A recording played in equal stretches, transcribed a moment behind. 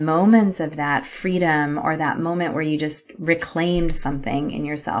moments of that freedom or that moment where you just reclaimed something in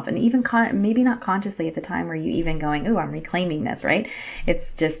yourself, and even maybe not consciously at the time were you even going, oh, I'm reclaiming this, right?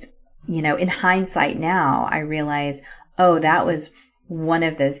 It's just, in hindsight now, I realize, oh, that was one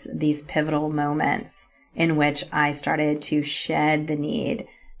of these pivotal moments in which I started to shed the need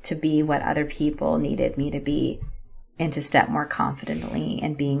to be what other people needed me to be and to step more confidently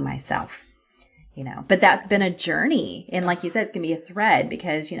in being myself. But that's been a journey. And like you said, it's going to be a thread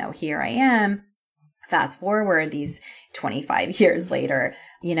because, here I am, fast forward these 25 years later,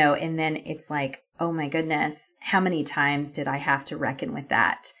 and then it's like, oh my goodness, how many times did I have to reckon with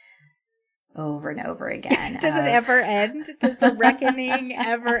that over and over again? Does it ever end? Does the reckoning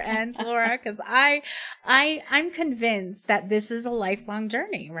ever end, Laura? Because I'm convinced that this is a lifelong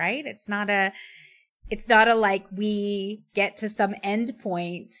journey, right? It's not a like we get to some end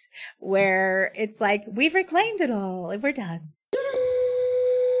point where it's like we've reclaimed it all and we're done.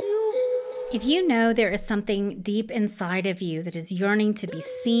 If you know there is something deep inside of you that is yearning to be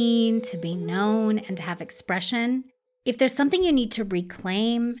seen, to be known, and to have expression, if there's something you need to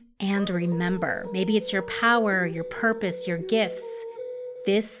reclaim and remember, maybe it's your power, your purpose, your gifts,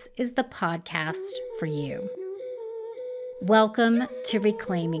 this is the podcast for you. Welcome to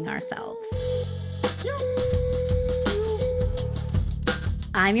Reclaiming Ourselves.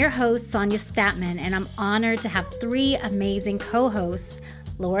 I'm your host, Sonia Statman, and I'm honored to have three amazing co-hosts,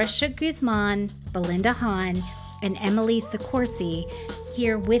 Laura Shook-Guzman, Belinda Hahn, and Emily Sicorsi,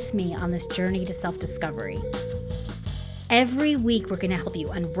 here with me on this journey to self-discovery. Every week, we're going to help you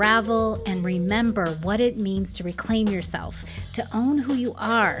unravel and remember what it means to reclaim yourself, to own who you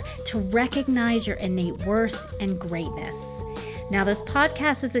are, to recognize your innate worth and greatness. Now, this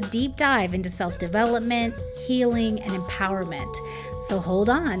podcast is a deep dive into self-development, healing, and empowerment. So hold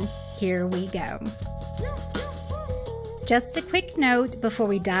on, here we go. Just a quick note before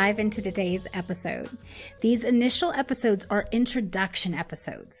we dive into today's episode. These initial episodes are introduction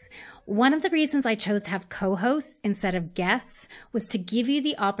episodes. One of the reasons I chose to have co-hosts instead of guests was to give you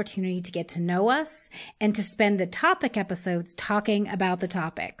the opportunity to get to know us and to spend the topic episodes talking about the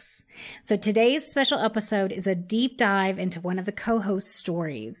topics. So today's special episode is a deep dive into one of the co-host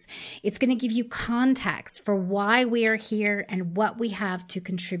stories. It's going to give you context for why we are here and what we have to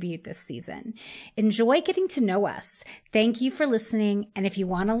contribute this season. Enjoy getting to know us. Thank you for listening. And if you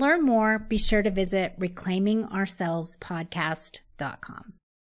want to learn more, be sure to visit reclaimingourselvespodcast.com.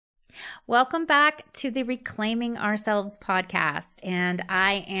 Welcome back to the Reclaiming Ourselves podcast. And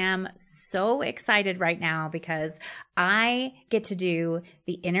I am so excited right now because I get to do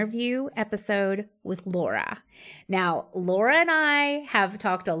the interview episode with Laura. Now, Laura and I have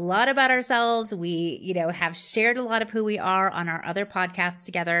talked a lot about ourselves. We, have shared a lot of who we are on our other podcasts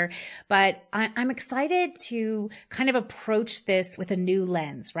together, but I'm excited to kind of approach this with a new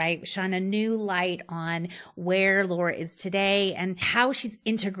lens, right? Shine a new light on where Laura is today and how she's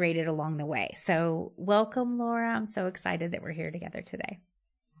integrated along the way. So welcome, Laura. I'm so excited that we're here together today.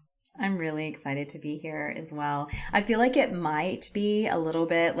 I'm really excited to be here as well. I feel like it might be a little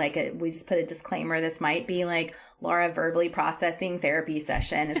bit like we just put a disclaimer. This might be like Laura verbally processing therapy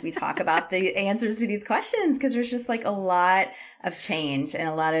session as we talk about the answers to these questions, because there's just like a lot of change and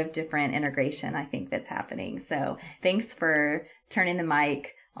a lot of different integration, I think, that's happening. So thanks for turning the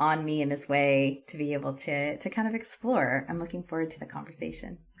mic on me in this way to be able to kind of explore. I'm looking forward to the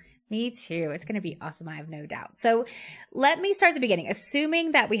conversation. Me too. It's going to be awesome. I have no doubt. So let me start at the beginning.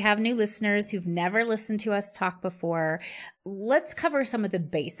 Assuming that we have new listeners who've never listened to us talk before, let's cover some of the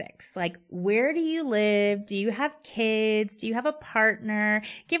basics. Like, where do you live? Do you have kids? Do you have a partner?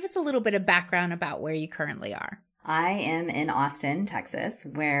 Give us a little bit of background about where you currently are. I am in Austin, Texas,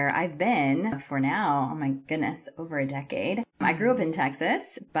 where I've been for now, oh my goodness, over a decade. I grew up in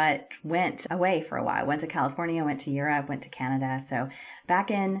Texas, but went away for a while. Went to California, went to Europe, went to Canada. So back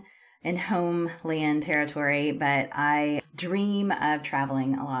in homeland territory, but I dream of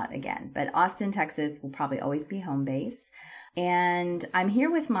traveling a lot again. But Austin, Texas will probably always be home base. And I'm here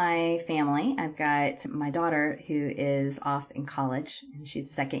with my family. I've got my daughter who is off in college, and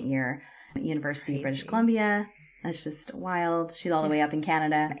she's second year at University of British Columbia. That's just wild. She's all the way up in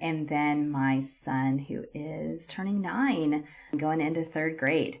Canada. And then my son who is turning 9, going into 3rd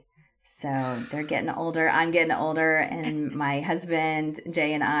grade. So they're getting older. I'm getting older. And my husband,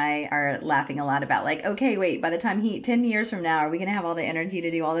 Jay, and I are laughing a lot about like, okay, wait, by the time 10 years from now, are we going to have all the energy to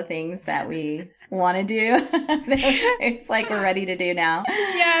do all the things that we want to do? It's like we're ready to do now.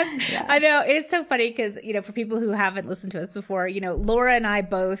 Yes. Yeah. I know. It's so funny because, for people who haven't listened to us before, Laura and I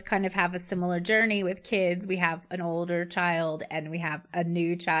both kind of have a similar journey with kids. We have an older child and we have a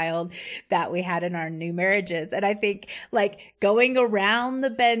new child that we had in our new marriages. And I think like going around the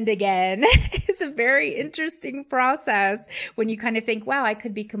bend again is a very interesting process when you kind of think, wow, I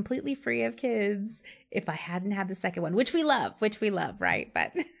could be completely free of kids if I hadn't had the second one, which we love, right?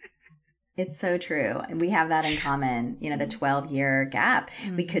 But it's so true. And we have that in common, the 12-year gap.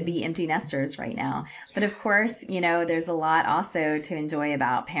 Mm-hmm. We could be empty nesters right now. Yeah. But of course, there's a lot also to enjoy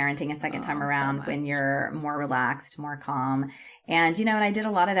about parenting a second time around when you're more relaxed, more calm. And, and I did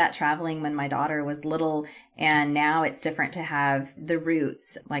a lot of that traveling when my daughter was little. And now it's different to have the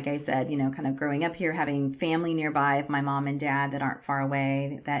roots, like I said, kind of growing up here, having family nearby of my mom and dad that aren't far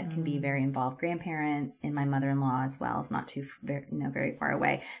away, that can be very involved, grandparents, and my mother-in-law as well is not too, very far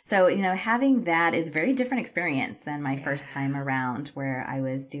away. So, having that is a very different experience than my first time around where I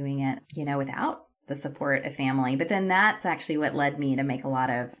was doing it, without the support of family. But then that's actually what led me to make a lot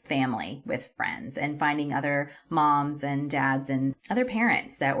of family with friends and finding other moms and dads and other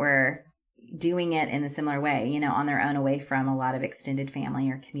parents that were doing it in a similar way, on their own, away from a lot of extended family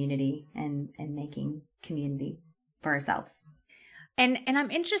or community and making community for ourselves. And I'm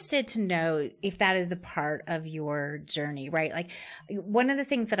interested to know if that is a part of your journey, right? Like one of the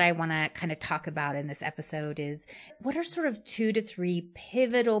things that I want to kind of talk about in this episode is what are sort of 2 to 3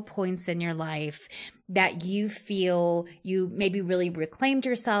 pivotal points in your life that you feel you maybe really reclaimed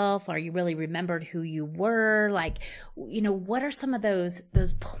yourself or you really remembered who you were? Like, what are some of those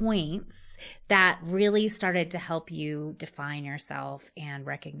points that really started to help you define yourself and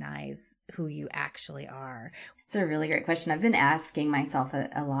recognize who you actually are? It's a really great question. I've been asking myself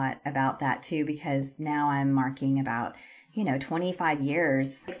a lot about that too, because now I'm marking about, 25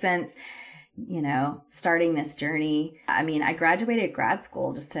 years since, starting this journey. I mean, I graduated grad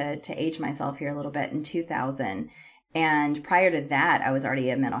school, just to age myself here a little bit, in 2000. And prior to that, I was already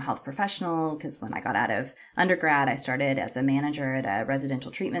a mental health professional because when I got out of undergrad, I started as a manager at a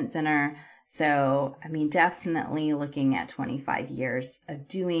residential treatment center. So, I mean, definitely looking at 25 years of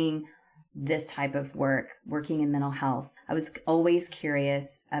doing this type of work, working in mental health. I was always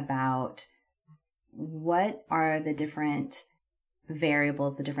curious about what are the different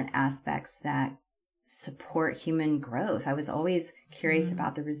variables, the different aspects that support human growth. I was always curious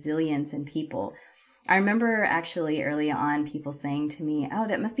about the resilience in people. I remember actually early on people saying to me, oh,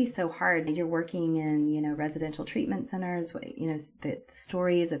 that must be so hard. You're working in, residential treatment centers, the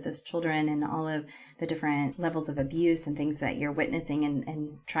stories of those children and all of the different levels of abuse and things that you're witnessing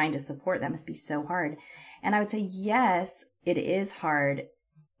and trying to support. That must be so hard. And I would say, yes, it is hard.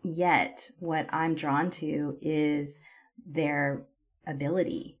 Yet what I'm drawn to is their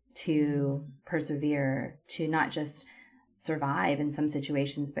ability to persevere, to not just survive in some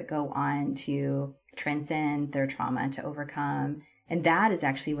situations, but go on to transcend their trauma, to overcome. And that is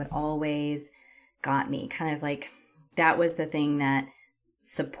actually what always got me. Kind of like that was the thing that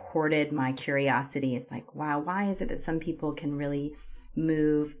supported my curiosity. It's like, wow, why is it that some people can really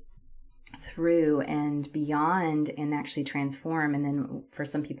move through and beyond and actually transform, and then for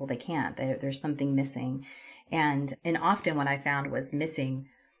some people they can't? There's something missing. And often what I found was missing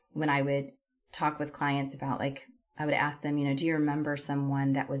when I would talk with clients about, like, I would ask them, do you remember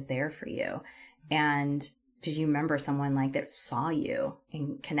someone that was there for you? And did you remember someone like that saw you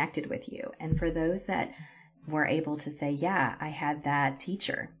and connected with you? And for those that were able to say, yeah, I had that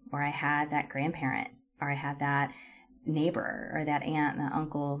teacher, or I had that grandparent, or I had that neighbor, or that aunt, that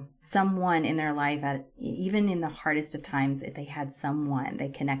uncle, someone in their life, even in the hardest of times, if they had someone they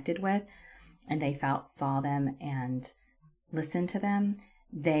connected with and they saw them and listened to them,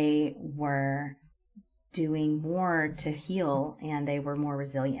 they were doing more to heal and they were more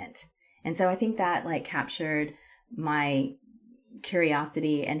resilient. And so I think that captured my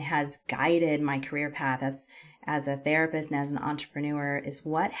curiosity and has guided my career path as a therapist and as an entrepreneur, is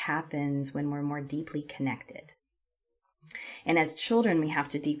what happens when we're more deeply connected. And as children, we have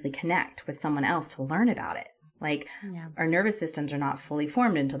to deeply connect with someone else to learn about it. Our nervous systems are not fully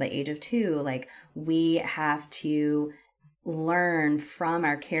formed until the age of 2. We have to learn from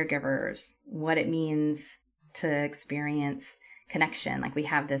our caregivers what it means to experience connection. We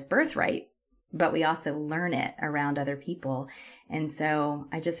have this birthright, but we also learn it around other people. And so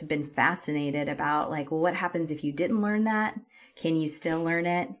I just have been fascinated about what happens if you didn't learn that? Can you still learn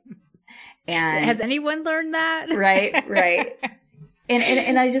it? And has anyone learned that? Right.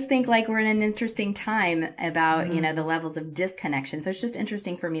 And I just think like we're in an interesting time about, the levels of disconnection. So it's just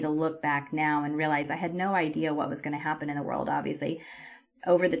interesting for me to look back now and realize I had no idea what was going to happen in the world, obviously,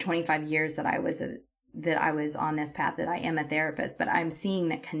 over the 25 years that I was on this path, that I am a therapist. But I'm seeing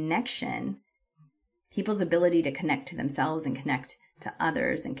that connection, people's ability to connect to themselves and connect to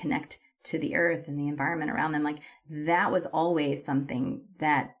others and connect to the earth and the environment around them, like that was always something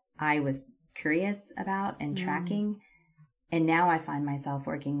that I was curious about and tracking. And now I find myself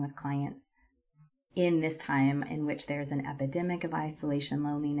working with clients in this time in which there's an epidemic of isolation,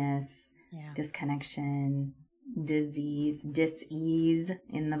 loneliness, disconnection, disease, dis-ease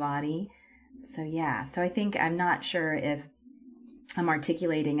in the body. So I think I'm not sure if I'm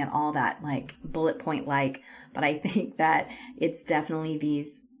articulating it all that like bullet point like, but I think that it's definitely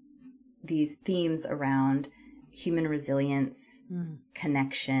these themes around human resilience,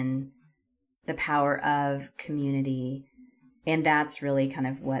 connection, the power of community. And that's really kind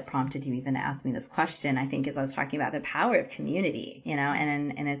of what prompted you even to ask me this question, I think, as I was talking about the power of community,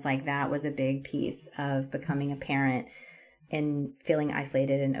 and it's like that was a big piece of becoming a parent and feeling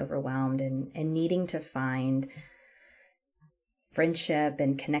isolated and overwhelmed and needing to find friendship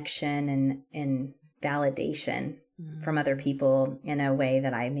and connection and validation from other people in a way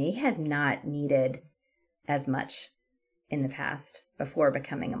that I may have not needed as much in the past before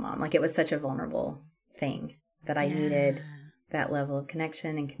becoming a mom. Like it was such a vulnerable thing that I needed that level of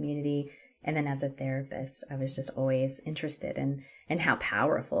connection and community. And then as a therapist, I was just always interested in how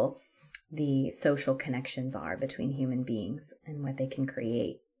powerful the social connections are between human beings and what they can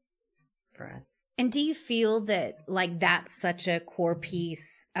create for us. And do you feel that like that's such a core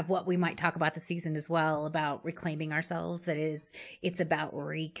piece of what we might talk about this season as well, about reclaiming ourselves, that it's about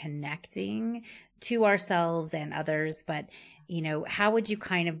reconnecting to ourselves and others, but how would you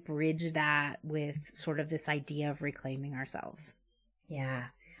kind of bridge that with sort of this idea of reclaiming ourselves? Yeah,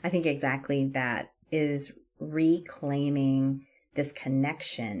 I think exactly that is reclaiming this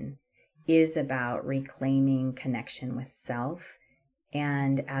connection is about reclaiming connection with self.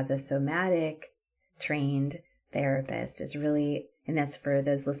 And as a somatic trained therapist is really, and that's for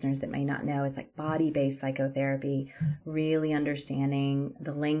those listeners that may not know, is like body-based psychotherapy, really understanding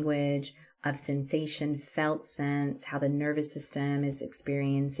the language of sensation, felt sense, how the nervous system is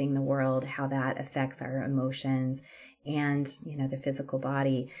experiencing the world, how that affects our emotions and, the physical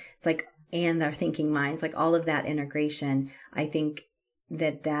body. It's like, and our thinking minds, like all of that integration. I think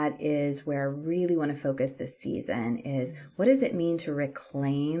that is where I really want to focus this season is what does it mean to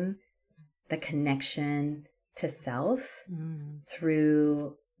reclaim the connection to self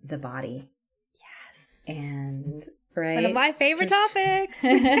through the body? Yes. And right. One of my favorite topics.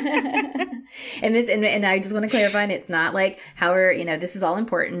 and I just want to clarify, and it's not like how this is all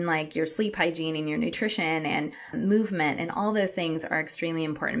important, like your sleep hygiene and your nutrition and movement and all those things are extremely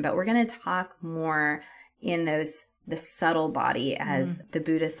important. But we're going to talk more in the subtle body, as the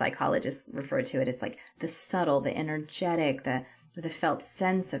Buddhist psychologists refer to it, as like the subtle, the energetic, the felt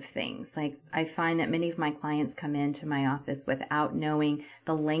sense of things. Like I find that many of my clients come into my office without knowing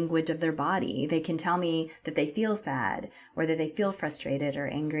the language of their body. They can tell me that they feel sad or that they feel frustrated or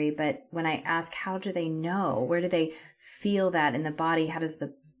angry. But when I ask, how do they know? Where do they feel that in the body? How does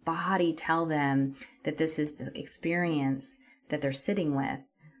the body tell them that this is the experience that they're sitting with?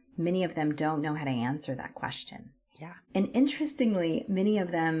 Many of them don't know how to answer that question. Yeah. And interestingly, many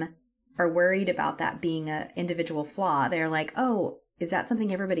of them are worried about that being an individual flaw. They're like, oh, is that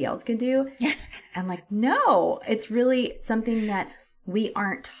something everybody else can do? I'm like, no, it's really something that we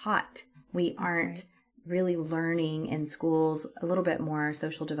aren't taught. We aren't really learning in schools, a little bit more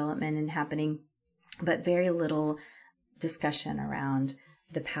social development and happening, but very little discussion around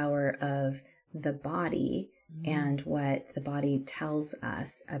the power of the body and what the body tells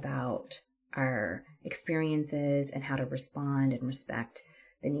us about our experiences and how to respond and respect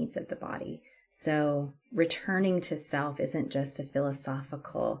the needs of the body. So returning to self isn't just a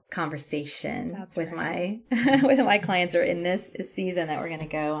philosophical conversation with my clients, or in this season that we're going to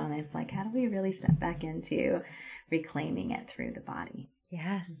go on. It's like, how do we really step back into reclaiming it through the body?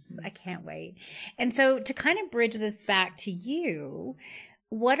 Yes, I can't wait. And so to kind of bridge this back to you,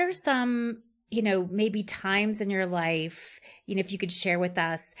 what are some maybe times in your life, if you could share with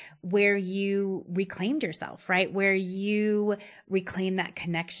us where you reclaimed yourself, right? Where you reclaimed that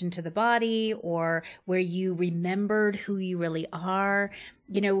connection to the body, or where you remembered who you really are.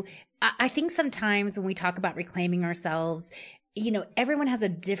 I think sometimes when we talk about reclaiming ourselves, everyone has a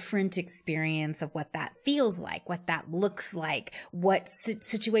different experience of what that feels like, what that looks like, what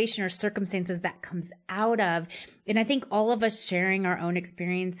situation or circumstances that comes out of. And I think all of us sharing our own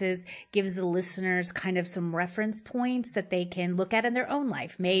experiences gives the listeners kind of some reference points that they can look at in their own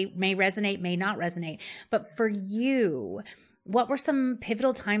life. May resonate, may not resonate. But for you, what were some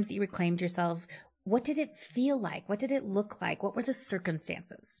pivotal times that you reclaimed yourself? What did it feel like? What did it look like? What were the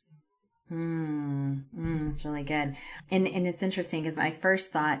circumstances? That's really good. And it's interesting because my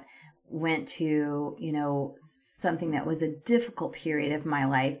first thought went to, something that was a difficult period of my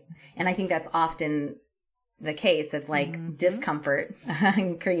life. And I think that's often the case of discomfort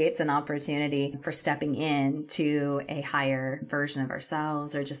creates an opportunity for stepping in to a higher version of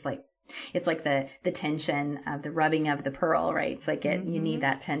ourselves, or just it's like the tension of the rubbing of the pearl, right? It's like you need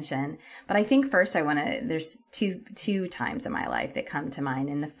that tension. But I think first there's two times in my life that come to mind.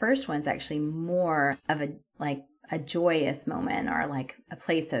 And the first one's actually more of a joyous moment, or like a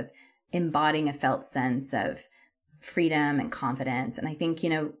place of embodying a felt sense of freedom and confidence. And I think,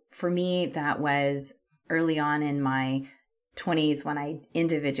 for me, that was early on in my 20s when I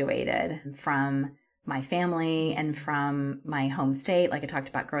individuated from my family and from my home state. Like I talked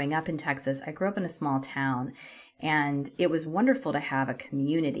about growing up in Texas, I grew up in a small town, and it was wonderful to have a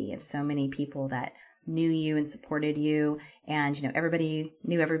community of so many people that knew you and supported you. And, everybody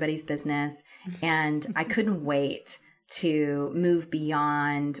knew everybody's business. And I couldn't wait to move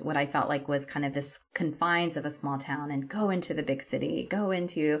beyond what I felt like was kind of this confines of a small town and go into the big city, go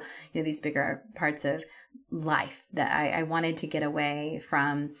into, these bigger parts of life that I wanted to get away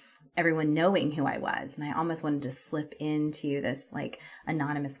from everyone knowing who I was. And I almost wanted to slip into this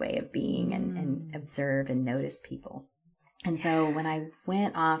anonymous way of being and observe and notice people. And so when I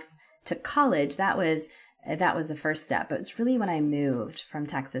went off to college, that was the first step. But it was really when I moved from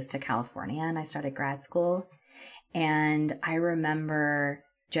Texas to California and I started grad school. And I remember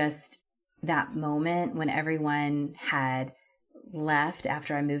just that moment when everyone had left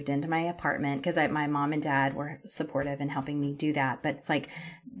after I moved into my apartment, because my mom and dad were supportive in helping me do that. But it's like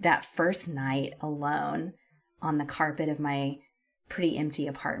that first night alone on the carpet of my pretty empty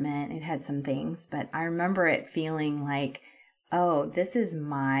apartment. It had some things, but I remember it feeling like, oh, this is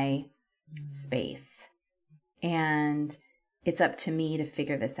my space and it's up to me to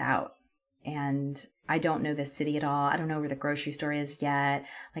figure this out. And I don't know this city at all. I don't know where the grocery store is yet.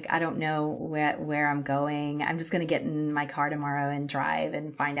 I don't know where I'm going. I'm just going to get in my car tomorrow and drive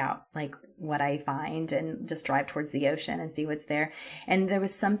and find out what I find, and just drive towards the ocean and see what's there. And there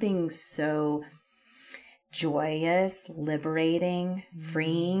was something so joyous, liberating,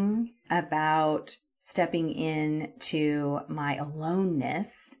 freeing about stepping into my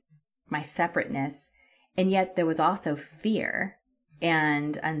aloneness, my separateness. And yet there was also fear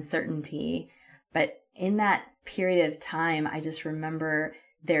and uncertainty. But in that period of time, I just remember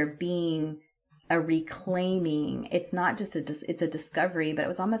there being a reclaiming. It's not just it's a discovery, but it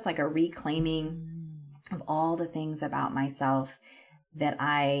was almost like a reclaiming of all the things about myself that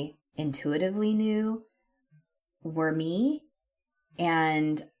I intuitively knew were me.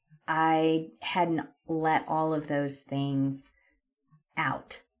 And I hadn't let all of those things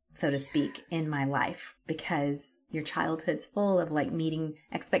out, so to speak, in my life, because your childhood's full of meeting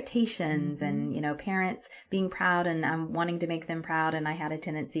expectations and, parents being proud and wanting to make them proud. And I had a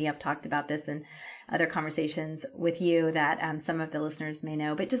tendency, I've talked about this in other conversations with you that some of the listeners may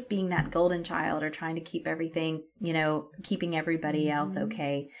know, but just being that golden child or trying to keep everything, keeping everybody else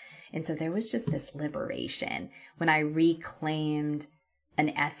okay. And so there was just this liberation when I reclaimed an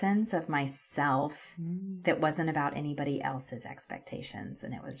essence of myself that wasn't about anybody else's expectations.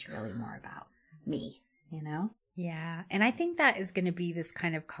 And it was really more about me, Yeah. And I think that is going to be this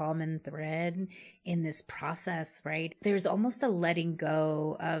kind of common thread in this process, right? There's almost a letting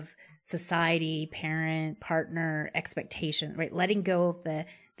go of society, parent, partner, expectation, right? Letting go of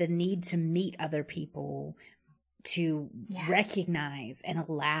the need to meet other people, to recognize and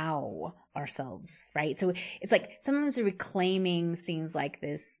allow ourselves, right? So it's sometimes reclaiming seems like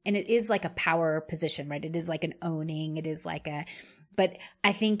this, and it is like a power position, right? It is like an owning. It is but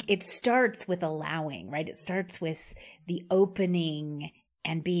I think it starts with allowing, right? It starts with the opening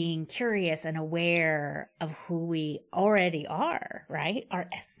and being curious and aware of who we already are, right? Our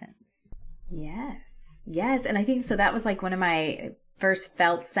essence. Yes. Yes. And I think so that was one of my first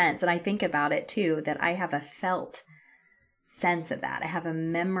felt sense. And I think about it too, that I have a felt sense of that. I have a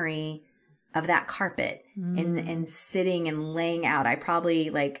memory of that carpet and sitting and laying out. I probably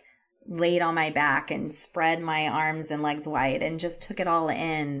laid on my back and spread my arms and legs wide and just took it all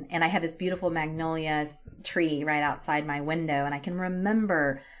in. And I had this beautiful magnolia tree right outside my window. And I can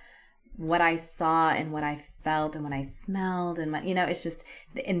remember what I saw and what I felt and what I smelled and what, it's just,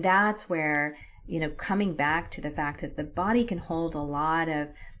 and that's where, coming back to the fact that the body can hold a lot of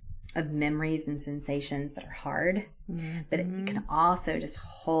memories and sensations that are hard, but it can also just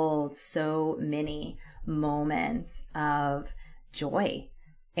hold so many moments of joy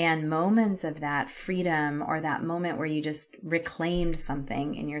and moments of that freedom, or that moment where you just reclaimed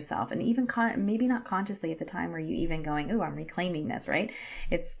something in yourself. And even maybe not consciously at the time, were you even going, oh, I'm reclaiming this, right?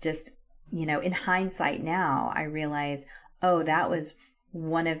 It's just, in hindsight now, I realize, oh, that was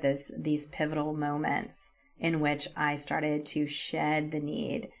one of these pivotal moments in which I started to shed the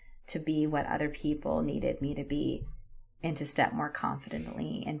need to be what other people needed me to be, and to step more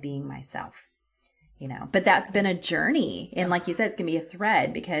confidently in being myself. But that's been a journey. And like you said, it's going to be a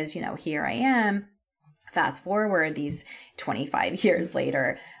thread, because, here I am, fast forward these 25 years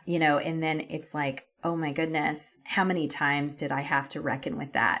later, and then it's like, oh my goodness, how many times did I have to reckon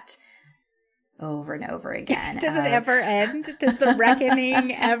with that over and over again? Does it ever end? Does the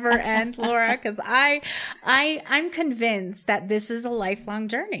reckoning ever end, Laura? Because I'm convinced that this is a lifelong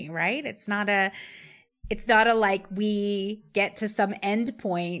journey, right? It's not a like we get to some end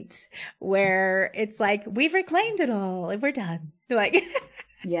point where it's like we've reclaimed it all and we're done. Like,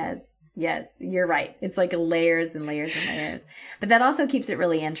 yes, you're right. It's like layers and layers and layers. But that also keeps it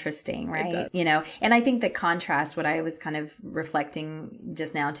really interesting, right? And I think the contrast, what I was kind of reflecting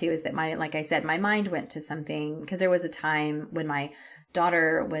just now too, is that like I said, my mind went to something, because there was a time when my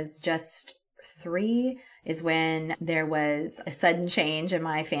daughter was just 3, is when there was a sudden change in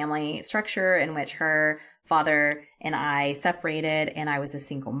my family structure, in which her father and I separated, and I was a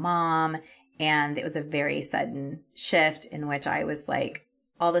single mom. And it was a very sudden shift in which I was like,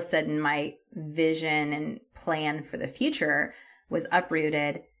 all of a sudden my vision and plan for the future was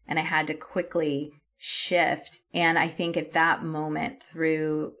uprooted, and I had to quickly shift. And I think at that moment,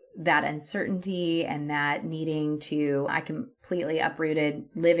 through that uncertainty and that needing to, I completely uprooted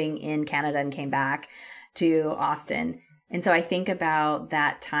living in Canada and came back to Austin. And so I think about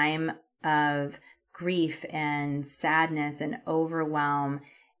that time of grief and sadness and overwhelm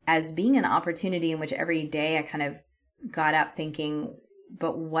as being an opportunity in which every day I kind of got up thinking,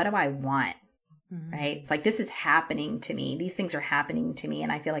 but what do I want? Right? It's like, this is happening to me. These things are happening to me,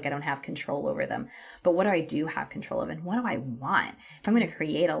 and I feel like I don't have control over them. But what do I do have control of? And what do I want? If I'm going to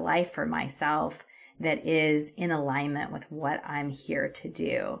create a life for myself that is in alignment with what I'm here to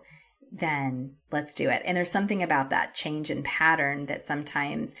do, then let's do it. And there's something about that change in pattern that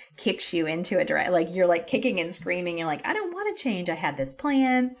sometimes kicks you into a direct, like you're like kicking and screaming. You're like, I don't want to change. I had this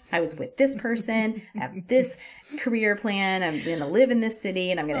plan. I was with this person. I have this career plan. I'm going to live in this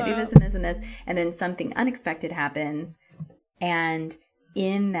city, and I'm going to do this and this and this. And then something unexpected happens. And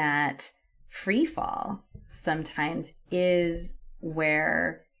in that free fall sometimes is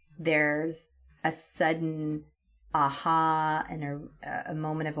where there's a sudden aha and a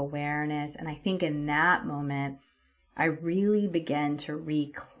moment of awareness. And I think in that moment, I really began to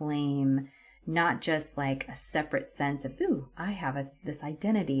reclaim not just like a separate sense of, ooh, I have this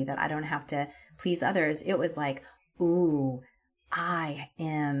identity that I don't have to please others. It was like, ooh, I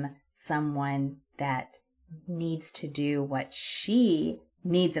am someone that needs to do what she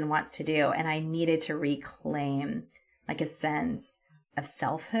needs and wants to do. And I needed to reclaim like a sense of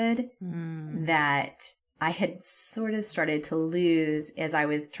selfhood that I had sort of started to lose as I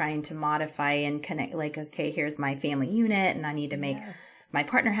was trying to modify and connect, like, okay, here's my family unit, and I need to make my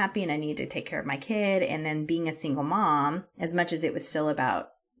partner happy, and I need to take care of my kid. And then being a single mom, as much as it was still about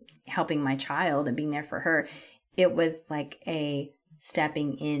helping my child and being there for her, it was like a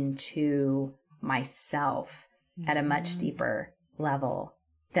stepping into myself at a much deeper level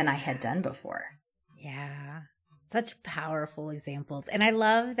than I had done before. Yeah. Such powerful examples. And I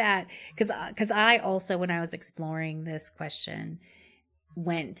love that because I also, when I was exploring this question,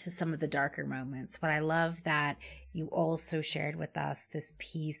 went to some of the darker moments. But I love that you also shared with us this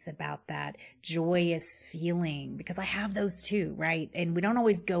piece about that joyous feeling, because I have those too, right? And we don't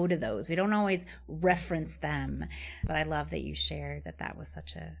always go to those. We don't always reference them. But I love that you shared that was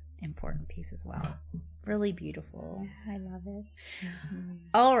such a important piece as well. Really beautiful. I love it.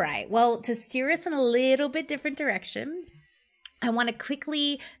 All right. Well, to steer us in a little bit different direction, I want to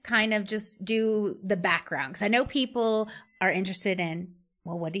quickly kind of just do the background, because I know people are interested in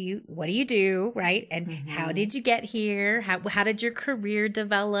well, what do you do? Right. And how did you get here? How did your career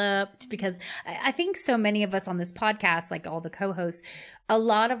develop? Because I think so many of us on this podcast, like all the co-hosts, a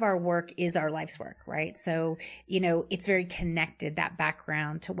lot of our work is our life's work, right? So, it's very connected, that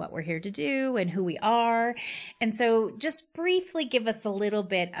background, to what we're here to do and who we are. And so just briefly give us a little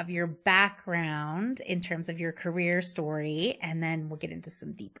bit of your background in terms of your career story, and then we'll get into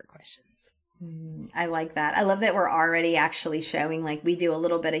some deeper questions. I like that. I love that we're already actually showing, like, we do a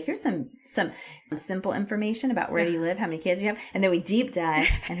little bit of, here's some simple information about where do you live, how many kids you have, and then we deep dive,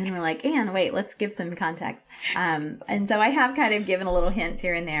 and then we're like, and wait, let's give some context. And so I have kind of given a little hints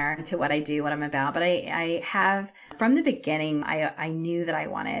here and there to what I do, what I'm about, but I have, from the beginning, I knew that I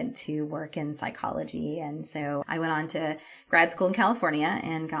wanted to work in psychology, and so I went on to grad school in California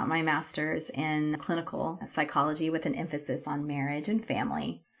and got my master's in clinical psychology with an emphasis on marriage and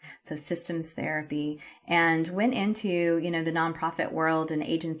family. So systems therapy, and went into, the nonprofit world and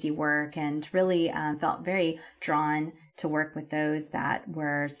agency work, and really felt very drawn to work with those that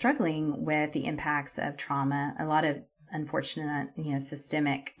were struggling with the impacts of trauma, a lot of unfortunate,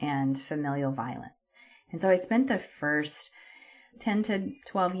 systemic and familial violence. And so I spent the first 10 to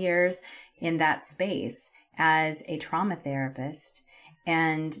 12 years in that space as a trauma therapist.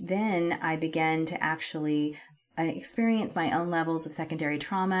 And then I began to actually experience my own levels of secondary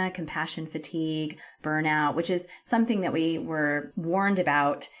trauma, compassion fatigue, burnout, which is something that we were warned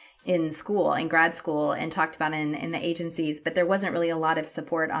about in school, in grad school, and talked about in the agencies, but there wasn't really a lot of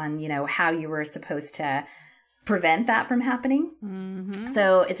support on, how you were supposed to prevent that from happening.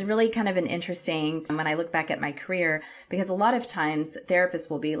 So it's really kind of an interesting, when I look back at my career, because a lot of times therapists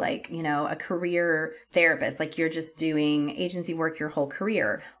will be like, a career therapist, like you're just doing agency work your whole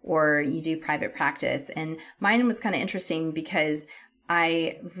career, or you do private practice. And mine was kind of interesting because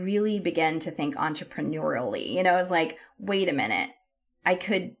I really began to think entrepreneurially. I was like, wait a minute, I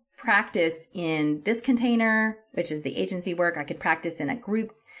could practice in this container, which is the agency work. I could practice in a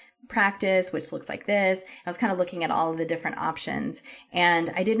group practice, which looks like this. I was kind of looking at all of the different options,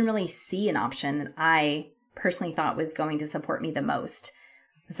 and I didn't really see an option that I personally thought was going to support me the most.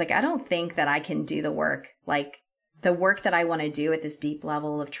 It's like, I don't think that I can do the work that I want to do at this deep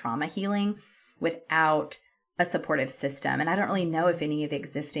level of trauma healing without a supportive system. And I don't really know if any of the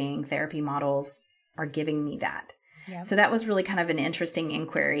existing therapy models are giving me that. Yep. So that was really kind of an interesting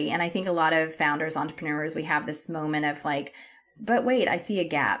inquiry. And I think a lot of founders, entrepreneurs, we have this moment of like, but wait, I see a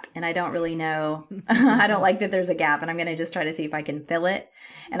gap and I don't really know. I don't like that there's a gap, and I'm going to just try to see if I can fill it.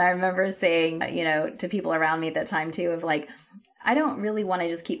 And I remember saying, to people around me at that time too, of like, I don't really want to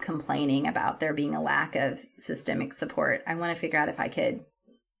just keep complaining about there being a lack of systemic support. I want to figure out if I could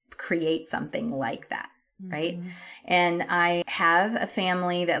create something like that. Right. And I have a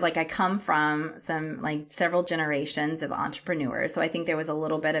family that I come from several generations of entrepreneurs. So I think there was a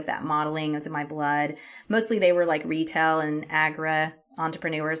little bit of that modeling was in my blood. Mostly they were retail and agri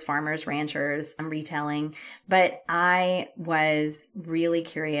entrepreneurs, farmers, ranchers, retailing. But I was really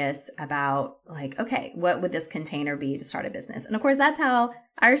curious about okay, what would this container be to start a business? And of course, that's how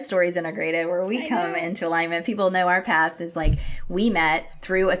our story's integrated, where we come into alignment. People know our past is we met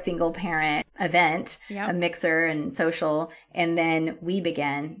through a single parent event, a mixer and social, and then we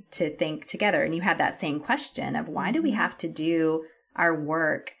began to think together. And you had that same question of why do we have to do our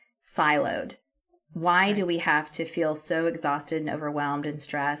work siloed? Why do we have to feel so exhausted and overwhelmed and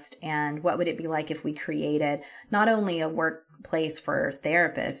stressed? And what would it be like if we created not only a workplace for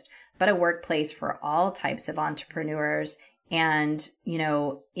therapists, but a workplace for all types of entrepreneurs and,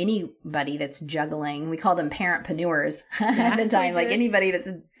 anybody that's juggling, we called them parentpreneurs at the time, anybody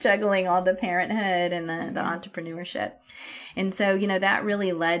that's juggling all the parenthood and the entrepreneurship. And so, that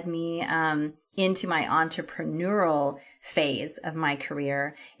really led me into my entrepreneurial phase of my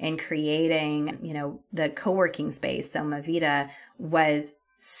career in creating, the co-working space. So Mavita was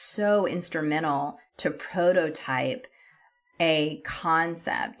so instrumental to prototype a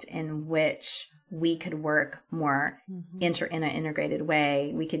concept in which we could work more in an integrated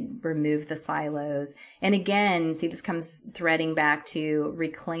way. We could remove the silos. And again, see, this comes threading back to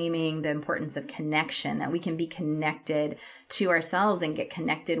reclaiming the importance of connection, that we can be connected to ourselves and get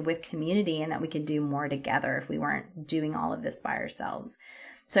connected with community, and that we could do more together if we weren't doing all of this by ourselves.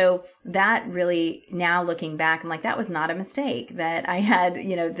 So that really, now looking back, I'm like, that was not a mistake that I had,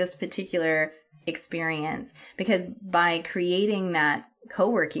 this particular experience, because by creating that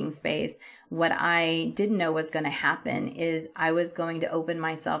co-working space, what I didn't know was going to happen is I was going to open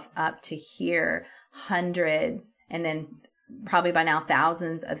myself up to hear hundreds, and then probably by now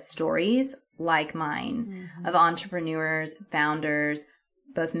thousands of stories like mine of entrepreneurs, founders,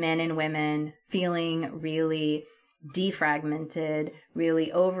 both men and women, feeling really defragmented,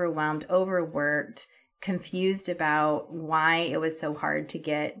 really overwhelmed, overworked, confused about why it was so hard to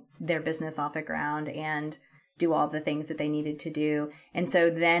get their business off the ground and do all the things that they needed to do. And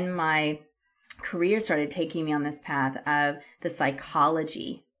so then my career started taking me on this path of the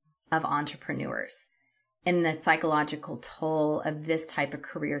psychology of entrepreneurs and the psychological toll of this type of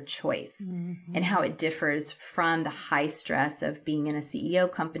career choice and how it differs from the high stress of being in a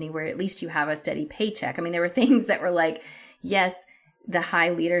CEO company where at least you have a steady paycheck. I mean, there were things that were like, yes, the high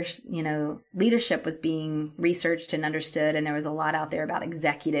leadership was being researched and understood. And there was a lot out there about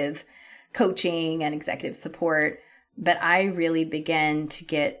executive coaching and executive support. But I really began to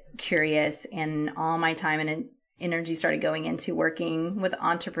get curious, and all my time and energy started going into working with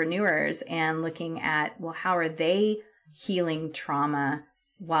entrepreneurs and looking at, well, how are they healing trauma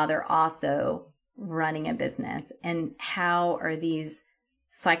while they're also running a business? And how are these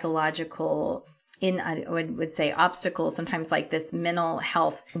psychological, I would say obstacles, sometimes like this mental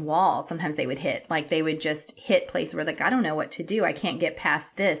health wall, sometimes they would hit, like they would just hit places where like, I don't know what to do. I can't get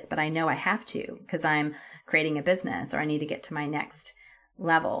past this, but I know I have to because I'm creating a business or I need to get to my next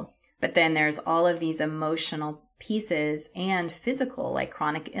level. But then there's all of these emotional pieces and physical, like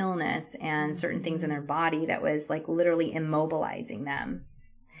chronic illness and certain things in their body that was like literally immobilizing them.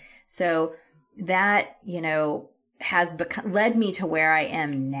 So that, has led me to where I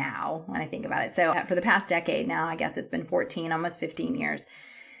am now when I think about it. So for the past decade now, I guess it's been 14, almost 15 years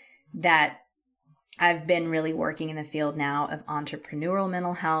that I've been really working in the field now of entrepreneurial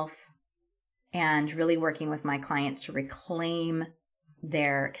mental health and really working with my clients to reclaim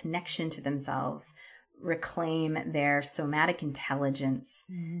their connection to themselves, reclaim their somatic intelligence,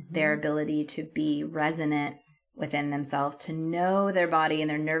 their ability to be resonant within themselves, to know their body and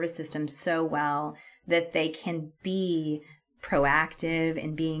their nervous system so well that they can be proactive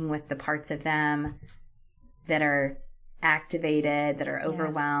in being with the parts of them that are activated, that are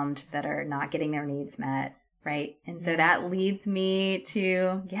overwhelmed, that are not getting their needs met, right? And so that leads me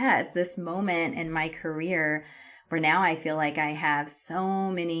to, this moment in my career where now I feel like I have so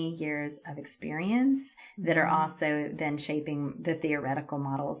many years of experience that are also then shaping the theoretical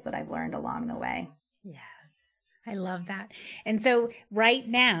models that I've learned along the way. Yes. I love that. And so right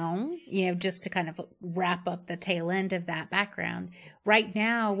now, just to kind of wrap up the tail end of that background, right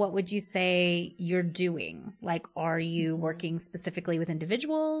now, what would you say you're doing? Like, are you working specifically with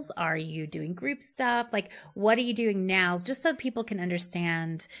individuals? Are you doing group stuff? Like, what are you doing now? Just so people can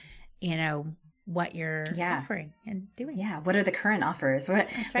understand, what you're offering and doing. Yeah. What are the current offers?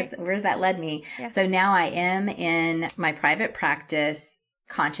 That's right. Where's that led me? Yeah. So now I am in my private practice,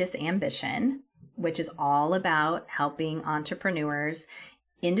 Conscious Ambition, which is all about helping entrepreneurs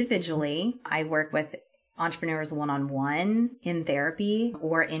individually. I work with entrepreneurs one-on-one in therapy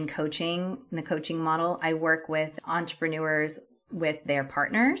or in coaching, in the coaching model. I work with entrepreneurs with their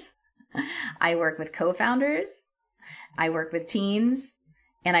partners. I work with co-founders. I work with teams.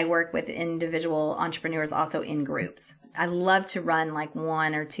 And I work with individual entrepreneurs also in groups. I love to run like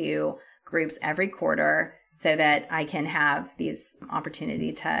 1 or 2 groups every quarter so that I can have these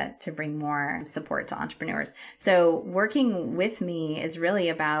opportunity to bring more support to entrepreneurs. So working with me is really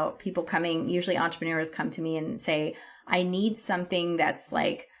about people coming, usually entrepreneurs come to me and say, I need something that's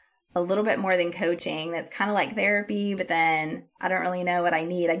like a little bit more than coaching, that's kind of like therapy, but then I don't really know what I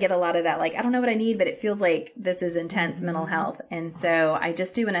need. I get a lot of that, like, I don't know what I need, but it feels like this is intense mental health. And so I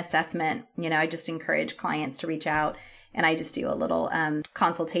just do an assessment. I just encourage clients to reach out and I just do a little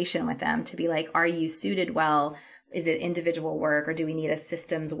consultation with them to be like, are you suited well? Is it individual work or do we need a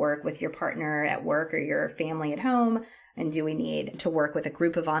systems work with your partner at work or your family at home? And do we need to work with a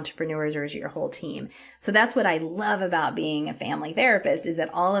group of entrepreneurs or is it your whole team? So that's what I love about being a family therapist is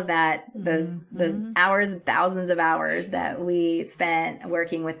that all of that, those hours, thousands of hours that we spent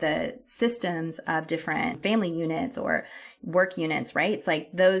working with the systems of different family units or work units, right? It's like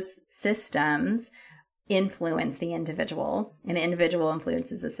those systems influence the individual and the individual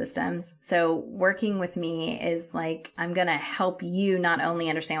influences the systems. So working with me is like, I'm going to help you not only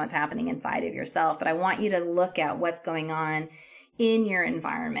understand what's happening inside of yourself, but I want you to look at what's going on in your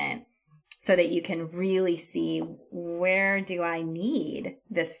environment so that you can really see, where do I need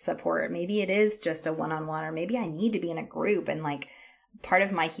this support? Maybe it is just a one-on-one, or maybe I need to be in a group. And like, part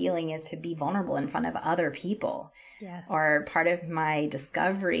of my healing is to be vulnerable in front of other people. Yes. Or part of my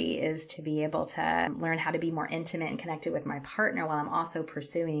discovery is to be able to learn how to be more intimate and connected with my partner while I'm also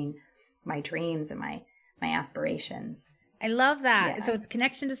pursuing my dreams and my aspirations. I love that. Yeah. So it's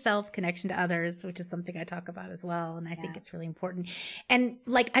connection to self, connection to others, which is something I talk about as well. And I think it's really important. And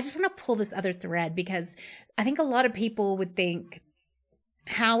like, I just want to pull this other thread because I think a lot of people would think,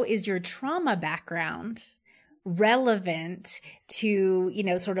 how is your trauma background relevant to, you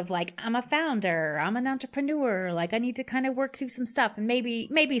know, sort of like, I'm a founder, I'm an entrepreneur, like I need to kind of work through some stuff and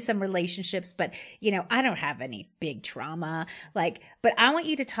maybe some relationships, but you know, I don't have any big trauma. Like, but I want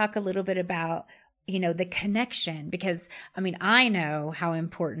you to talk a little bit about, you know, the connection, because I mean, I know how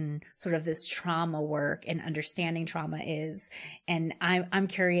important sort of this trauma work and understanding trauma is. And I'm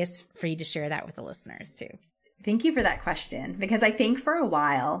curious for you to share that with the listeners too. Thank you for that question, because I think for a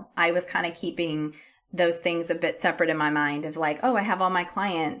while I was kind of keeping those things a bit separate in my mind of like, oh, I have all my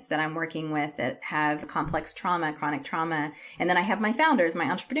clients that I'm working with that have complex trauma, chronic trauma. And then I have my founders,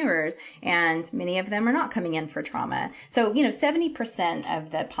 my entrepreneurs, and many of them are not coming in for trauma. So, you know, 70%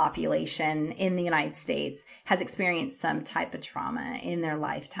 of the population in the United States has experienced some type of trauma in their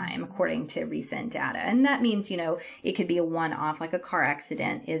lifetime, according to recent data. And that means, you know, it could be a one-off, like a car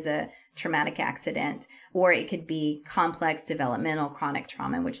accident is a traumatic accident, or it could be complex developmental chronic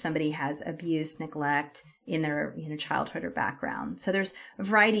trauma in which somebody has abuse, neglect in their, you know, childhood or background. So there's a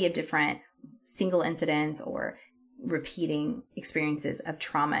variety of different single incidents or repeating experiences of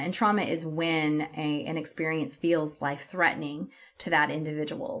trauma. And trauma is when an experience feels life-threatening to that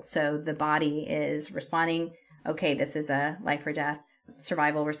individual. So the body is responding, okay, this is a life or death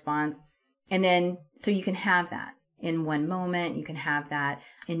survival response. And then, so you can have that in one moment, you can have that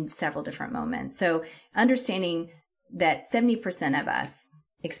in several different moments. So understanding that 70% of us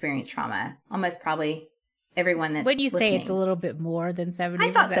experience trauma, almost probably everyone that's Would you listening. say it's a little bit more than 70%?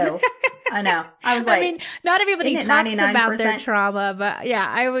 I thought so. I know. I was like, I mean, not everybody isn't it talks 99%? about their trauma, but yeah,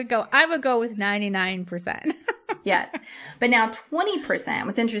 I would go with 99%. Yes. But now 20%,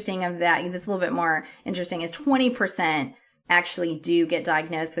 what's interesting of that, this is a little bit more interesting, is 20% actually do get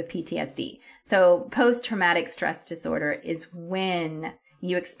diagnosed with PTSD. So post-traumatic stress disorder is when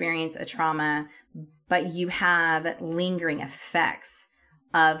you experience a trauma, but you have lingering effects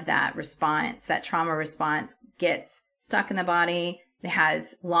of that response. That trauma response gets stuck in the body. It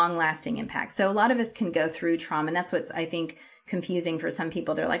has long-lasting impacts. So a lot of us can go through trauma, and that's what's, I think, confusing for some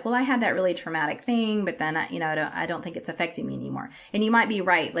people. They're like, well, I had that really traumatic thing, but then, you know, I don't think it's affecting me anymore. And you might be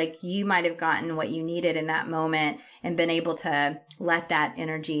right. Like, you might have gotten what you needed in that moment and been able to let that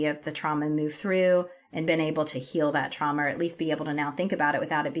energy of the trauma move through and been able to heal that trauma, or at least be able to now think about it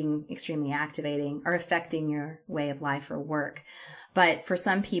without it being extremely activating or affecting your way of life or work. But for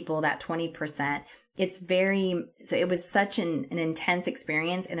some people, that 20%, so it was such an intense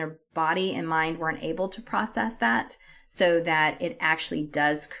experience, and their body and mind weren't able to process that, so that it actually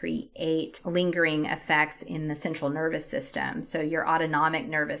does create lingering effects in the central nervous system. So your autonomic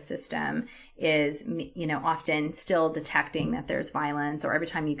nervous system is, you know, often still detecting that there's violence, or every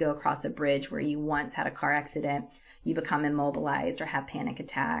time you go across a bridge where you once had a car accident, you become immobilized or have panic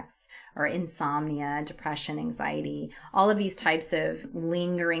attacks or insomnia, depression, anxiety. All of these types of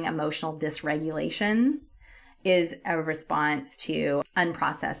lingering emotional dysregulation is a response to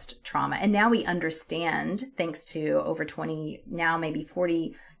unprocessed trauma. And now we understand, thanks to over 20, now maybe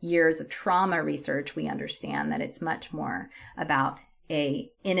 40 years of trauma research, we understand that it's much more about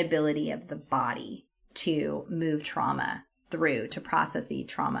a inability of the body to move trauma through, to process the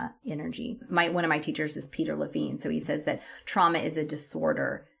trauma energy. One of my teachers is Peter Levine. So he says that trauma is a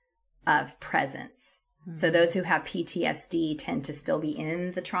disorder of presence. Mm-hmm. So those who have PTSD tend to still be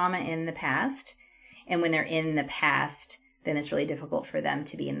in the trauma in the past. And when they're in the past, then it's really difficult for them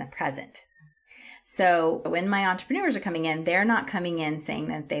to be in the present. So when my entrepreneurs are coming in, they're not coming in saying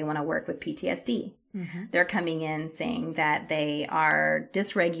that they want to work with PTSD. Mm-hmm. They're coming in saying that they are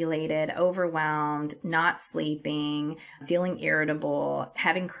dysregulated, overwhelmed, not sleeping, feeling irritable,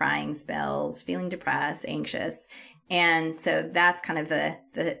 having crying spells, feeling depressed, anxious. And so that's kind of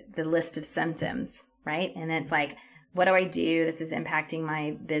the list of symptoms, right? And it's like, what do I do? This is impacting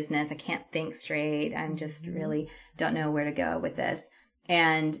my business. I can't think straight. I'm just really don't know where to go with this.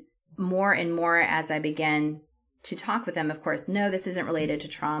 And more as I begin to talk with them, of course, no, this isn't related to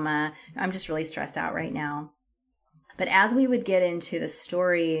trauma. I'm just really stressed out right now. But as we would get into the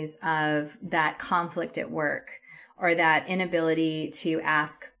stories of that conflict at work, or that inability to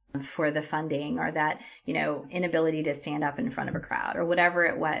ask for the funding, or that, you know, inability to stand up in front of a crowd, or whatever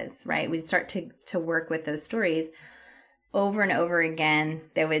it was, right? We'd start to work with those stories over and over again.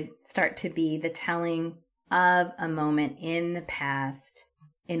 There would start to be the telling of a moment in the past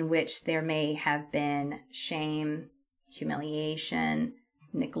in which there may have been shame, humiliation,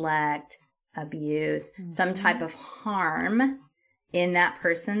 neglect, abuse, some type of harm in that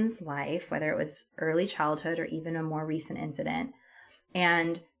person's life, whether it was early childhood or even a more recent incident.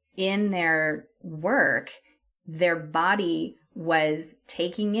 And in their work, their body was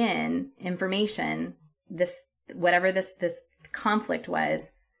taking in information, whatever this conflict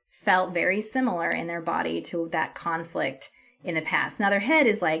was, felt very similar in their body to that conflict in the past. Now their head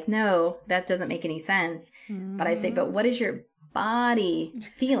is like, no, that doesn't make any sense. But I'd say, but what is your body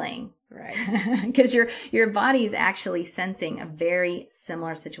feeling? Right. Because your body is actually sensing a very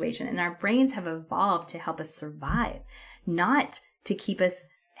similar situation. And our brains have evolved to help us survive, not to keep us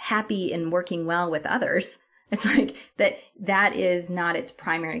happy and working well with others. It's like that is not its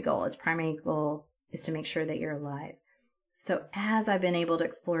primary goal. Its primary goal is to make sure that you're alive. So as I've been able to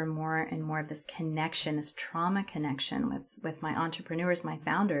explore more and more of this connection, this trauma connection with my entrepreneurs, my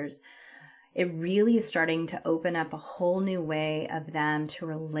founders, it really is starting to open up a whole new way of them to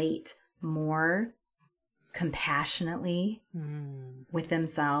relate more compassionately with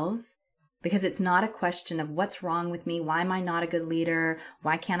themselves. Because it's not a question of what's wrong with me. Why am I not a good leader?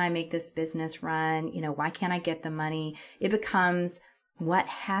 Why can't I make this business run? Why can't I get the money? It becomes what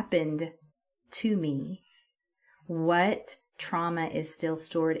happened to me? What trauma is still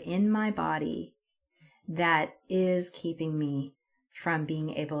stored in my body that is keeping me from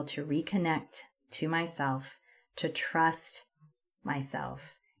being able to reconnect to myself, to trust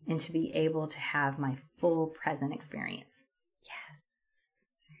myself, and to be able to have my full present experience?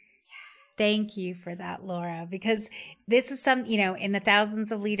 Thank you for that, Laura, because this is in the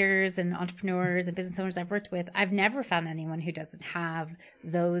thousands of leaders and entrepreneurs and business owners I've worked with, I've never found anyone who doesn't have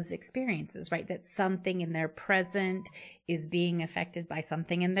those experiences, right? That something in their present is being affected by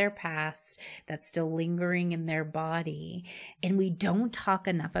something in their past that's still lingering in their body. And we don't talk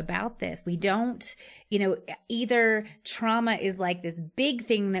enough about this. We don't, either trauma is like this big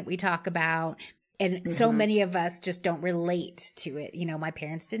thing that we talk about, and so many of us just don't relate to it. My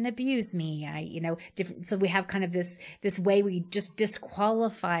parents didn't abuse me. Different. So we have kind of this way we just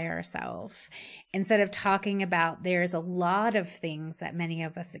disqualify ourselves instead of talking about there's a lot of things that many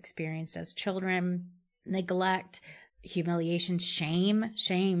of us experienced as children: neglect, humiliation, shame,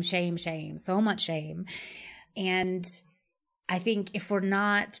 so much shame. And I think if we're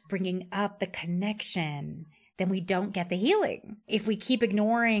not bringing up the connection, then we don't get the healing. If we keep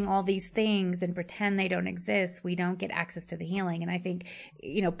ignoring all these things and pretend they don't exist, we don't get access to the healing. And I think,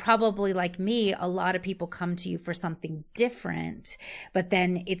 probably like me, a lot of people come to you for something different, but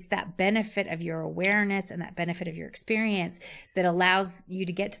then it's that benefit of your awareness and that benefit of your experience that allows you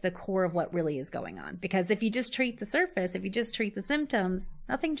to get to the core of what really is going on. Because if you just treat the surface, if you just treat the symptoms,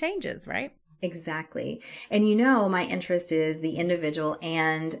 nothing changes, right? Exactly. And my interest is the individual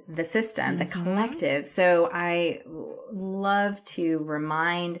and the system, the collective. So I love to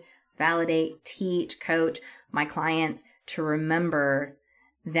remind, validate, teach, coach my clients to remember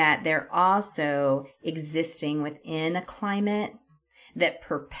that they're also existing within a climate that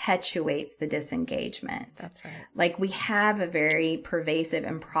perpetuates the disengagement. That's right. Like we have a very pervasive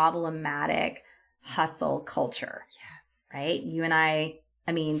and problematic hustle culture. Yes. Right? You and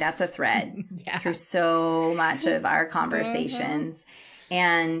I mean, that's a thread through so much of our conversations.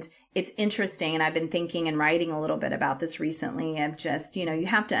 And it's interesting. And I've been thinking and writing a little bit about this recently of just, you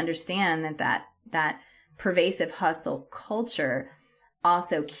have to understand that pervasive hustle culture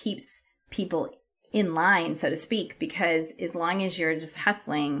also keeps people in line, so to speak, because as long as you're just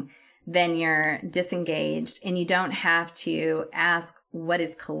hustling, then you're disengaged and you don't have to ask what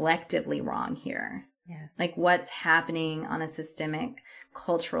is collectively wrong here. Yes. Like what's happening on a systemic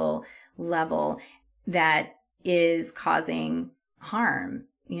cultural level that is causing harm,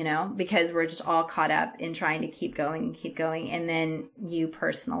 because we're just all caught up in trying to keep going. And then you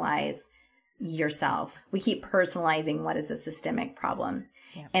personalize yourself. We keep personalizing what is a systemic problem.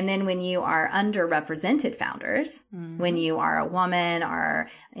 Yeah. And then when you are underrepresented founders, when you are a woman or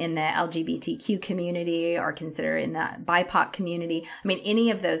in the LGBTQ community or consider in the BIPOC community,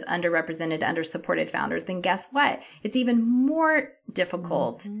 any of those underrepresented, undersupported founders, then guess what? It's even more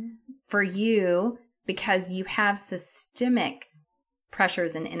difficult for you because you have systemic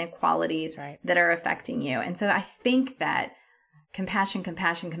pressures and inequalities that are affecting you. And so I think that compassion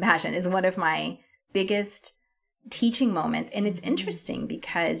is one of my biggest teaching moments. And it's interesting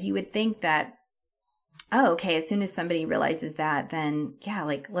because you would think that, as soon as somebody realizes that, then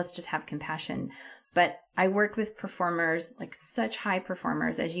let's just have compassion. But I work with performers, like such high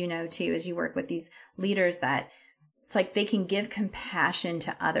performers, as you know, too, as you work with these leaders, that it's like they can give compassion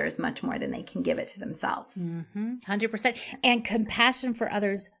to others much more than they can give it to themselves. 100%. And compassion for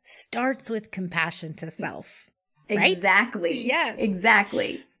others starts with compassion to self. Right? Exactly. Yes.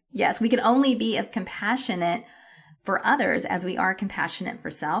 Exactly. Yes. We can only be as compassionate for others as we are compassionate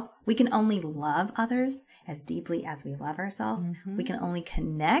for self. We can only love others as deeply as we love ourselves. We can only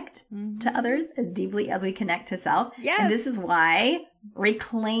connect to others as deeply as we connect to self. Yes. And this is why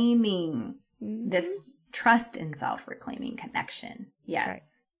reclaiming this trust in self, reclaiming connection.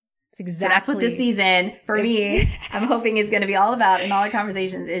 Yes. exactly. So that's what this season for me, I'm hoping is going to be all about in all the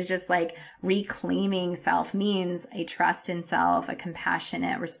conversations, is just like reclaiming self means a trust in self, a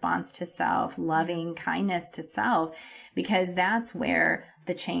compassionate response to self, loving kindness to self, because that's where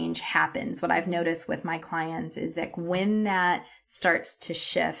the change happens. What I've noticed with my clients is that when that starts to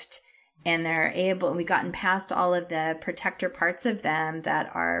shift and they're able, and we've gotten past all of the protector parts of them that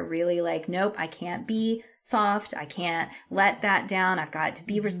are really like, nope, I can't be soft. I can't let that down. I've got to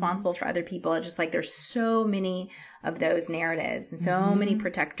be responsible for other people. It's just like there's so many of those narratives and so many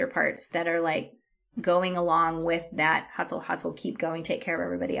protector parts that are like going along with that hustle, keep going, take care of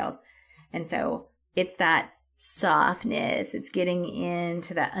everybody else. And so it's that softness. It's getting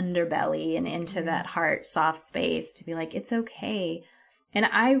into that underbelly and into that heart soft space to be like, it's okay. And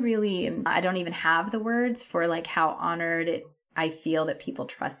I don't even have the words for like how honored I feel that people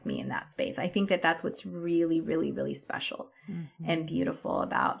trust me in that space. I think that that's what's really, really, really special and beautiful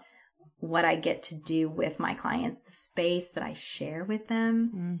about what I get to do with my clients. The space that I share with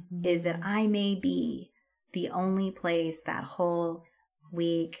them is that I may be the only place that whole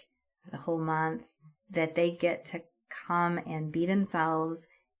week, the whole month, that they get to come and be themselves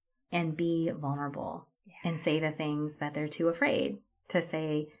and be vulnerable and say the things that they're too afraid to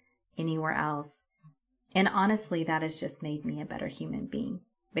say anywhere else. And honestly, that has just made me a better human being,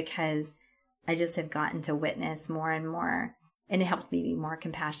 because I just have gotten to witness more and more, and it helps me be more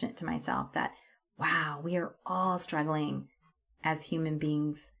compassionate to myself that, wow, we are all struggling as human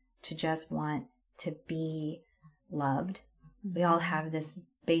beings to just want to be loved. We all have this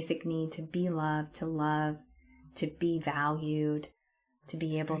basic need to be loved, to be valued, to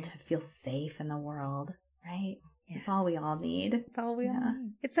be able to feel safe in the world, right? It's all we all need. It's all we all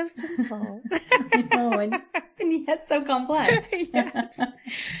need. It's so simple. I know, and yet so complex. Yes,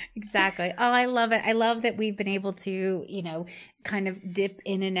 exactly. Oh, I love it. I love that we've been able to, kind of dip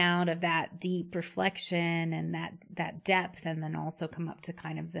in and out of that deep reflection and that depth, and then also come up to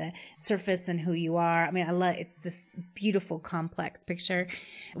kind of the surface and who you are. I mean, it's this beautiful, complex picture.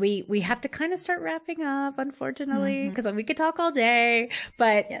 We have to kind of start wrapping up, unfortunately, because we could talk all day,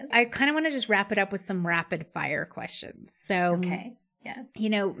 but I kind of want to just wrap it up with some rapid fire questions. So, okay. Yes.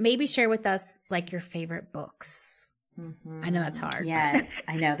 Maybe share with us like your favorite books. I know that's hard. Yes,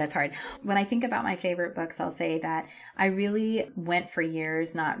 I know that's hard. When I think about my favorite books, I'll say that I really went for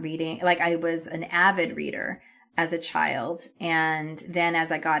years not reading. Like, I was an avid reader as a child. And then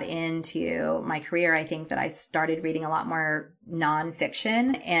as I got into my career, I think that I started reading a lot more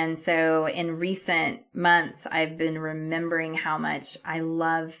nonfiction. And so in recent months, I've been remembering how much I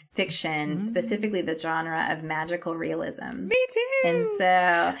love fiction, specifically the genre of magical realism. Me too. And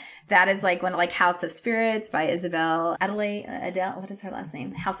so that is like House of Spirits by Adele, what is her last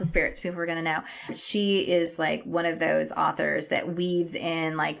name? House of Spirits, people are going to know. She is like one of those authors that weaves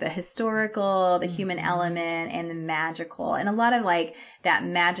in like the historical, the human element, and the magical. And a lot of like that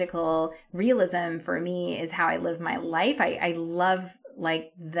magical realism for me is how I live my life. I love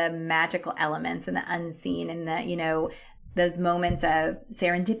like the magical elements and the unseen and the, those moments of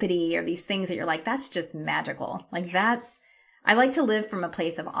serendipity or these things that you're like, that's just magical. Like I like to live from a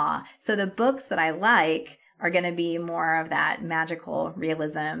place of awe. So the books that I like are going to be more of that magical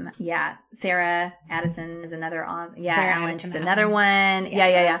realism. Yeah. Sarah Addison is another author. Yeah. Sarah Allen, Addison, she's another one.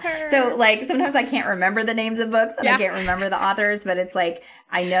 Yeah. So like sometimes I can't remember the names of books and I can't remember the authors, but it's like,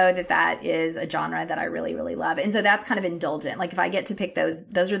 I know that is a genre that I really, really love. And so that's kind of indulgent. Like if I get to pick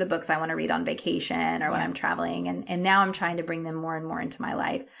those are the books I want to read on vacation or when I'm traveling. And now I'm trying to bring them more and more into my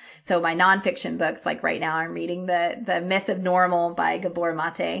life. So my nonfiction books, like right now I'm reading The Myth of Normal by Gabor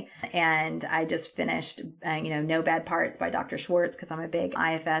Mate. And I just finished, No Bad Parts by Dr. Schwartz, because I'm a big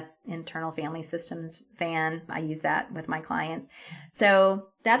IFS, internal family systems fan. I use that with my clients. So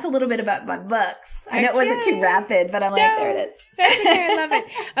that's a little bit about my books. I know it wasn't too rapid, but I'm like, there it is. I love it.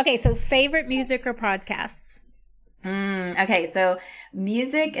 Okay, so favorite music or podcasts? Okay, so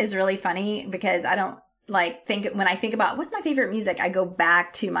music is really funny because I don't when I think about what's my favorite music, I go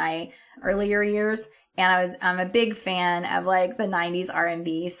back to my earlier years. And I'm a big fan of like the 90s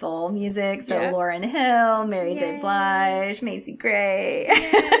R&B soul music. So Lauryn Hill, Mary J. Blige, Macy Gray.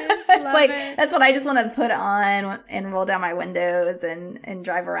 That's what I just want to put on and roll down my windows and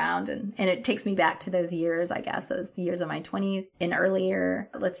drive around. And it takes me back to those years, I guess, those years of my 20s and earlier.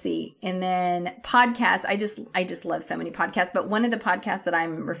 Let's see. And then podcasts. I just love so many podcasts. But one of the podcasts that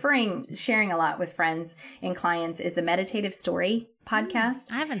I'm sharing a lot with friends and clients is the Meditative Story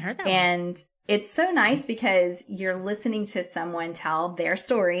podcast. I haven't heard that one. And it's so nice because you're listening to someone tell their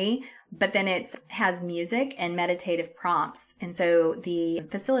story, but then it has music and meditative prompts. And so the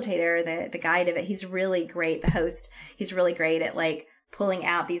facilitator, the guide of it, he's really great. The host, he's really great at like pulling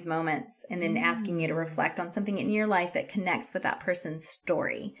out these moments and then asking you to reflect on something in your life that connects with that person's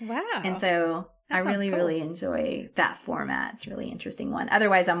story. Wow. And so I really, cool. really enjoy that format. It's a really interesting one.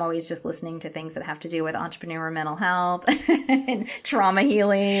 Otherwise, I'm always just listening to things that have to do with entrepreneur mental health and trauma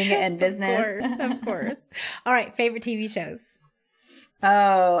healing and business. Of course. All right. Favorite TV shows?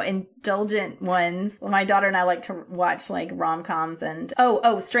 Oh, indulgent ones. Well, my daughter and I like to watch like rom-coms and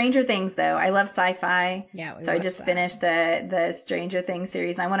Stranger Things though. I love sci-fi. Yeah. So I just finished the Stranger Things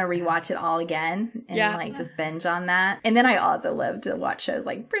series. And I want to rewatch it all again and like just binge on that. And then I also love to watch shows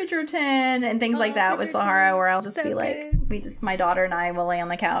like Bridgerton and things like that with Sahara, where I'll just be like, my daughter and I will lay on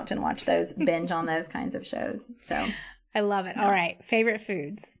the couch and watch those, binge on those kinds of shows. So I love it. All right. Favorite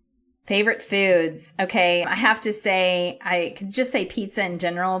foods? Favorite foods. Okay. I have to say, I could just say pizza in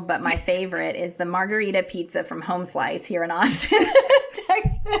general, but my favorite is the margarita pizza from Home Slice here in Austin,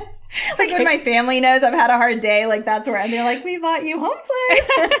 Texas. Like when my family knows I've had a hard day, like that's where they're like, we bought you Home Slice.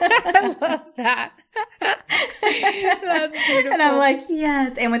 I love that. That's beautiful. And I'm like,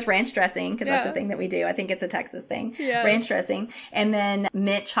 yes. And with ranch dressing, because that's the thing that we do. I think it's a Texas thing. Yeah. Ranch dressing. And then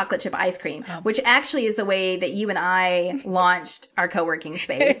mint chocolate chip ice cream, which actually is the way that you and I launched our co-working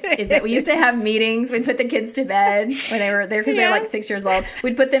space. Is that we used to have meetings. We'd put the kids to bed when they were there because they're like 6 years old.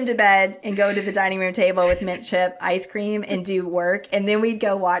 We'd put them to bed and go to the dining room table with mint chip ice cream and do work. And then we'd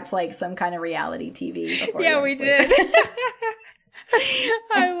go watch like some kind of reality TV before we did.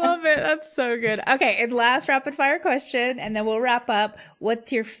 I love it. That's so good. Okay. And last rapid fire question, and then we'll wrap up.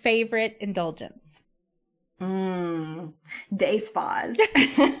 What's your favorite indulgence? Day spas.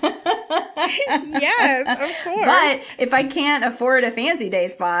 Yes, of course. But if I can't afford a fancy day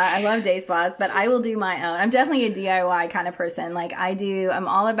spa, I love day spas, but I will do my own. I'm definitely a DIY kind of person. Like I'm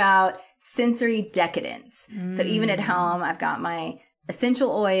all about sensory decadence. So even at home, I've got my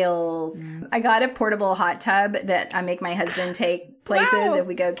essential oils. I got a portable hot tub that I make my husband take places if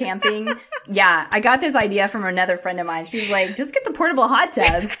we go camping. Yeah, I got this idea from another friend of mine. She's like, just get the portable hot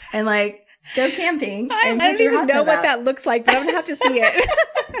tub and like go camping. I don't even know what that looks like, but I'm gonna have to see it.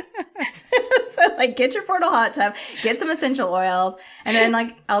 So like get your portable hot tub, get some essential oils, and then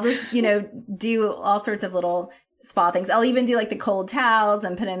like I'll just, do all sorts of little spa things. I'll even do like the cold towels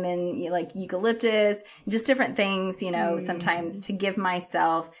and put them in like eucalyptus, just different things, sometimes to give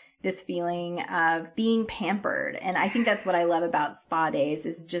myself this feeling of being pampered. And I think that's what I love about spa days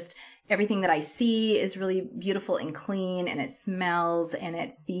is just everything that I see is really beautiful and clean, and it smells and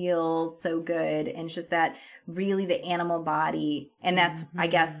it feels so good. And it's just that really the animal body. And that's, I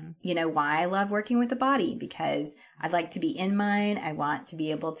guess, why I love working with the body, because I'd like to be in mine. I want to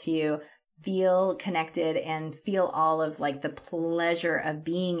be able to feel connected and feel all of like the pleasure of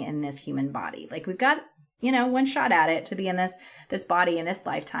being in this human body. Like we've got, one shot at it to be in this body in this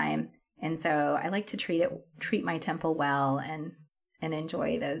lifetime. And so I like to treat my temple well and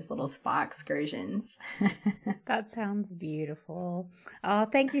enjoy those little spa excursions. That sounds beautiful. Oh,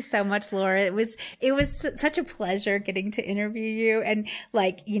 thank you so much, Laura. It was such a pleasure getting to interview you and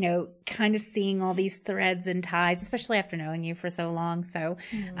kind of seeing all these threads and ties, especially after knowing you for so long. So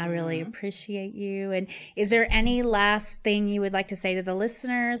I really appreciate you. And is there any last thing you would like to say to the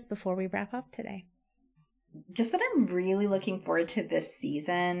listeners before we wrap up today? Just that I'm really looking forward to this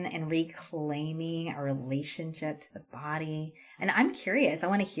season and reclaiming our relationship to the body. And I'm curious. I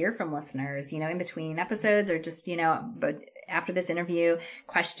want to hear from listeners, in between episodes or just, but after this interview,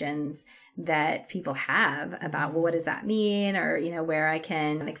 questions that people have about, well, what does that mean? Or, where I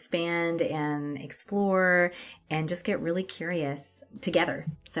can expand and explore and just get really curious together.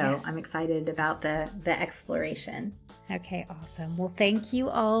 So yes. I'm excited about the exploration. Okay, awesome. Well, thank you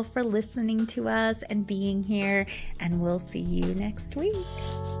all for listening to us and being here, and we'll see you next week.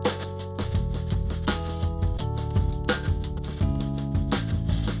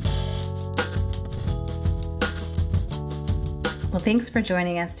 Well, thanks for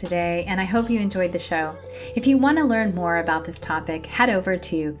joining us today, and I hope you enjoyed the show. If you want to learn more about this topic, head over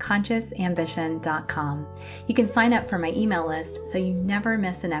to consciousambition.com. You can sign up for my email list so you never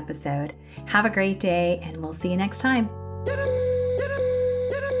miss an episode. Have a great day, and we'll see you next time.